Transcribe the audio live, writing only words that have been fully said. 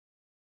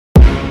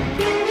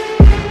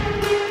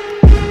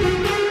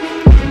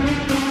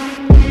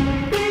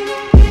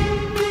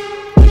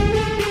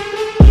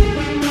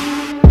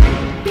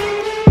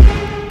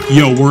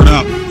Yo, word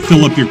up,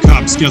 fill up your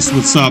cups, guess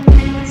what's up?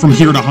 From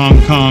here to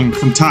Hong Kong,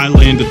 from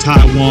Thailand to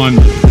Taiwan,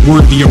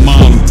 word to your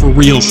mom, for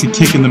real, she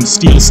kicking them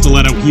steel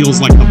stiletto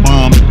heels like the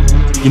bomb.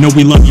 You know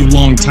we love you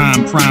long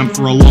time, prime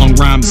for a long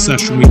rhyme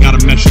session, we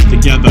gotta mesh it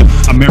together.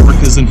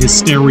 America's in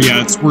hysteria,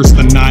 it's worse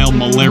than Nile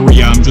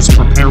malaria, I'm just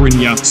preparing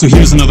ya. So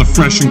here's another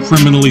fresh and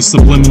criminally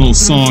subliminal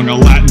song, a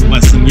Latin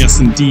lesson, yes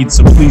indeed,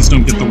 so please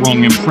don't get the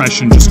wrong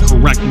impression, just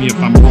correct me if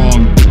I'm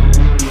wrong.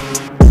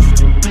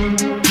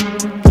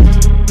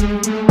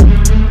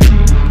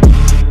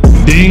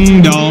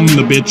 Ding dong,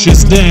 the bitch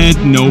is dead,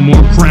 no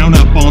more crown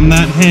up on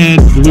that head,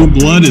 blue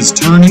blood is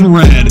turning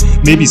red,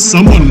 maybe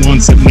someone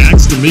wants it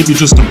next, or maybe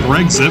just a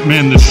Brexit,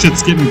 man this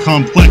shit's getting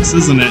complex,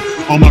 isn't it?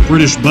 All my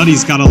British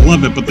buddies gotta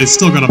love it, but they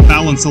still gotta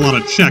balance a lot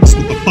of checks,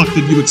 what the fuck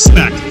did you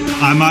expect?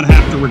 I might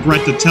have to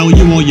regret to tell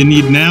you all you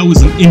need now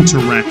is an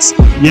Interrex.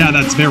 Yeah,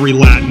 that's very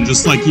Latin,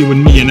 just like you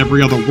and me and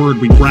every other word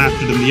we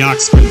grafted in the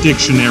Oxford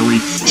Dictionary.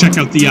 Check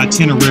out the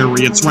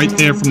itinerary, it's right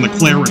there from the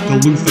cleric to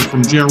Luther,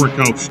 from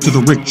Jericho to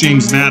the Rick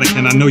James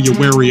Vatican, I know you're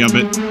wary of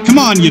it. Come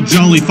on, you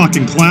jolly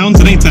fucking clowns,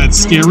 it ain't that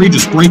scary,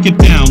 just break it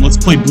down, let's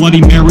play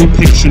Bloody Mary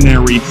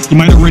Pictionary. You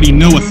might already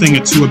know a thing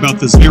or two about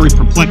this very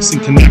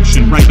perplexing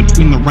connection, right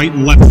between the right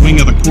and left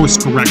wing of the course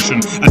correction.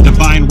 A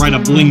divine right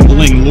of bling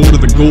bling, Lord of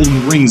the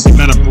Golden Rings, you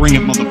better bring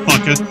it,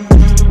 motherfucker.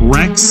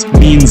 Rex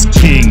means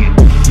king.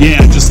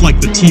 Yeah, just like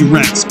the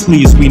T-Rex,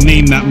 please, we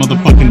named that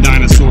motherfucking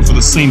dinosaur for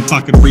the same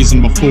fucking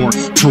reason before.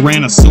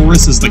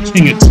 Tyrannosaurus is the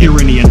king of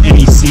tyranny in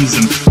any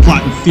season,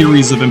 plotting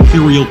theories of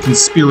imperial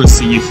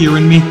conspiracy, you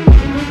hearing me?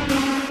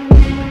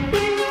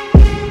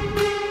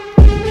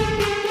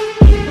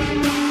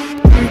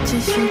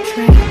 Purchase your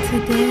track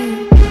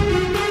today.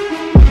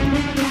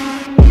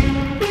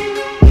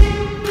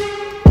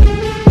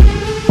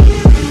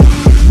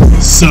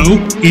 So,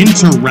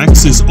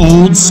 Interrex is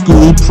old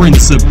school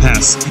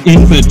Principess.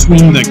 In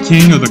between the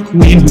king or the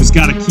queen who's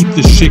gotta keep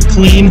the shit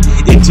clean,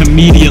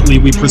 intermediately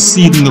we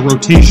proceed in the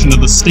rotation of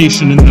the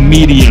station in the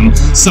medium.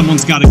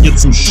 Someone's gotta get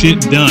some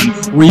shit done,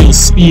 real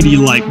speedy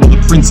like, while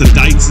the Prince of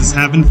Dykes is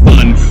having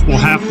fun.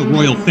 While half the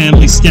royal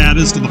family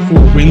scatters to the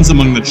four winds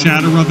among the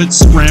chatter of it,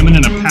 scramming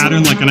in a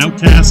pattern like an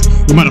outcast.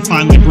 We might have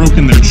finally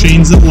broken their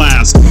chains at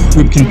last.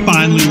 We can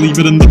finally leave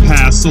it in the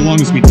past, so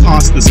long as we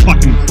toss this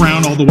fucking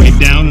crown all the way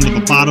down into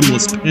the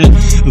bottomless pit.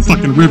 The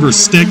fucking river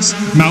Styx,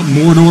 Mount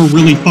Mordor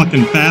really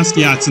fucking fast,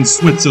 yeah it's in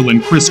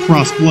Switzerland,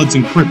 crisscross Bloods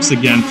and Crips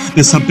again.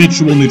 This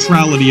habitual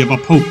neutrality of a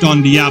Pope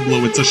Don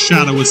Diablo, it's a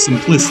shadow of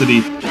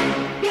simplicity.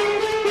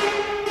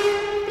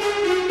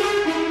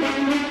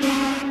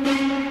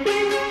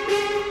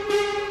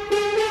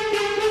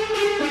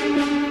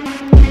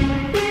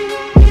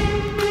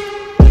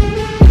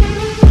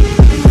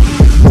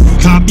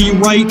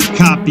 Copyright,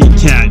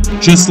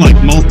 copycat, just like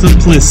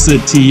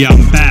multiplicity,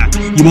 I'm back.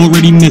 You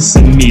already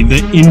missing me, the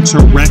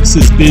Interrex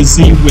is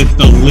busy with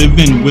the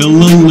living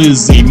Willa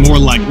Lizzie, more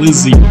like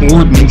Lizzie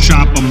Borden,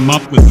 chop them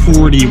up with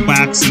 40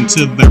 whacks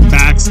into their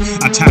backs,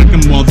 attack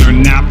them while they're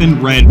napping,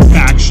 red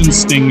faction,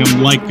 sting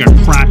them like a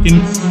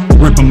kraken,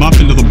 rip them up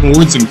into the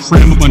boards and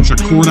cram a bunch of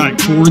cordite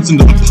cords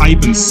into the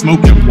pipe and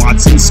smoke it,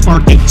 Watson,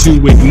 spark it to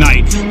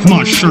ignite. Come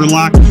on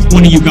Sherlock,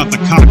 one of you got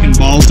the cock and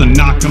balls to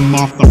knock them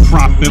off the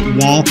profit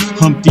wall.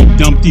 Humpty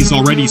Dumpty's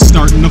already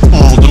starting to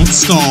fall, don't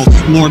stall,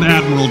 Lord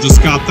Admiral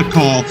just got the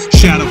call.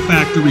 Shadow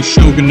Factory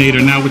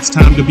Shogunator, now it's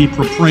time to be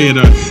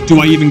proprietor.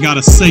 Do I even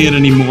gotta say it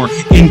anymore?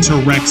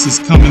 Interrex is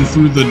coming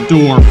through the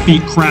door,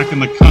 feet cracking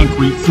the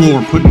concrete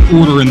floor, putting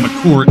order in the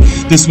court.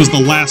 This was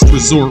the last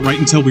resort, right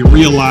until we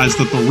realized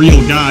that the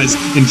real guys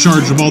in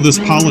charge of all this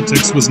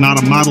politics was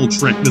not a model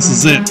trick. This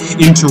is it.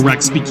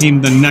 Interrex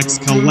became the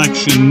next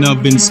collection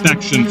of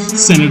inspection.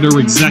 Senator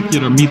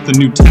Executor, meet the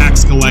new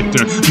tax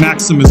collector.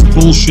 Maximus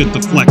Bullshit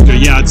Deflector,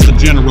 yeah it's the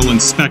General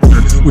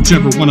Inspector.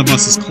 Whichever one of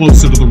us is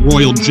closer to the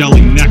royal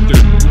jelly nectar.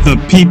 The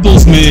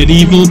people's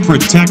medieval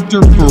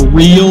protector, for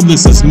real.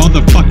 This is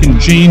motherfucking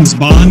James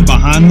Bond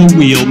behind the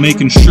wheel,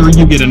 making sure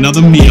you get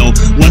another meal.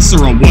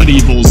 Lesser of what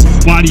evils?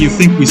 Why do you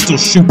think we still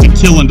shoot to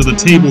kill under the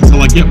table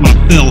till I get my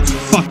fill?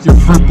 Fuck your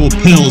purple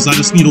pills, I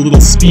just need a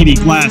little speedy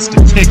glass to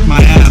kick my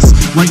ass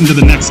right into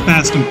the next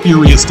Fast and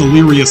Furious.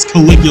 Delirious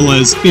Caligula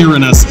is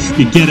fearing us.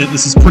 You get it,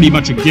 this is pretty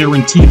much a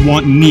guaranteed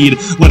want and need.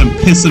 Let him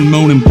piss and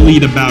moan and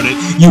bleed about it.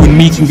 You and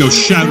me can go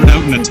shout it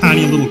out in a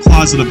tiny little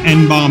closet of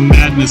N-bomb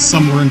madness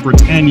somewhere in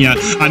Britannia.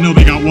 I know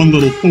they got one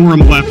little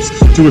forum left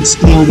to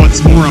explore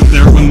what's more up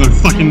there when they're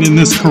fucking in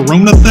this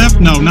corona theft.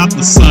 No, not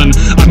the sun.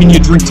 I mean you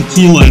drink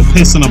tequila and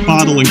piss in a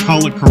bottle and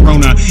call it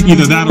corona.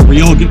 Either that or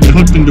we all getting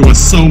hooked into a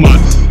soma.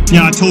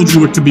 Yeah, I told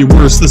you it could be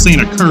worse. This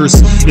ain't a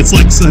curse. It's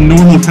like a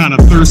normal kind of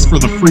thirst for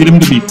the freedom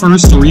to be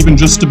first or even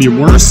just to be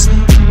worse.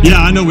 Yeah,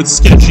 I know it's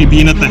sketchy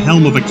being at the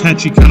helm of a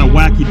catchy kind of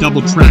wacky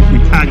double track. We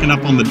packing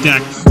up on the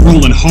deck,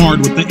 rolling hard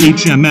with the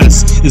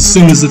HMS. As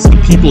soon as it's the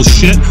people's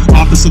shit,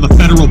 Office of the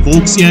Federal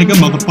Volksjäger,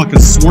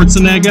 motherfucking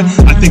Schwarzenegger.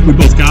 I think we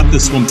both got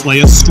this one,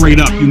 playa. Straight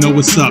up, you know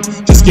what's up.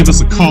 Just give us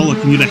a call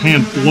if you need a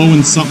hand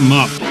blowing something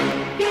up.